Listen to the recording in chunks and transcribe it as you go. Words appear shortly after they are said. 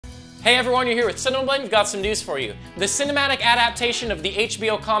Hey everyone, you're here with Cinema Blend. We've got some news for you. The cinematic adaptation of the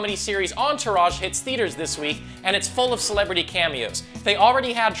HBO comedy series Entourage hits theaters this week, and it's full of celebrity cameos. They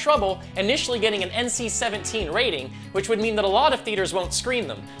already had trouble initially getting an NC-17 rating, which would mean that a lot of theaters won't screen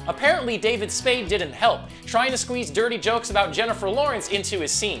them. Apparently, David Spade didn't help, trying to squeeze dirty jokes about Jennifer Lawrence into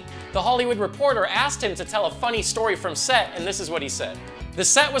his scene. The Hollywood Reporter asked him to tell a funny story from set, and this is what he said. The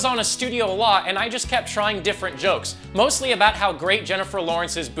set was on a studio lot, and I just kept trying different jokes, mostly about how great Jennifer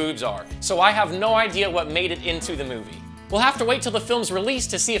Lawrence's boobs are, so I have no idea what made it into the movie. We'll have to wait till the film's released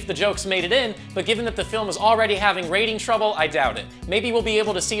to see if the jokes made it in, but given that the film is already having rating trouble, I doubt it. Maybe we'll be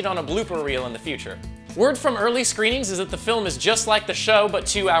able to see it on a blooper reel in the future. Word from early screenings is that the film is just like the show, but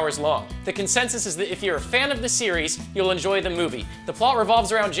 2 hours long. The consensus is that if you're a fan of the series, you'll enjoy the movie. The plot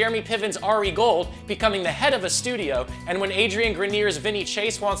revolves around Jeremy Piven's Ari Gold becoming the head of a studio, and when Adrian Grenier's Vinny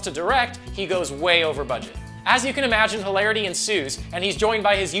Chase wants to direct, he goes way over budget. As you can imagine, hilarity ensues, and he's joined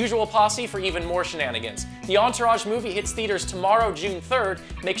by his usual posse for even more shenanigans. The Entourage movie hits theaters tomorrow, June 3rd.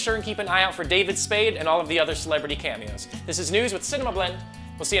 Make sure and keep an eye out for David Spade and all of the other celebrity cameos. This is News with Cinema Blend.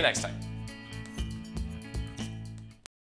 We'll see you next time.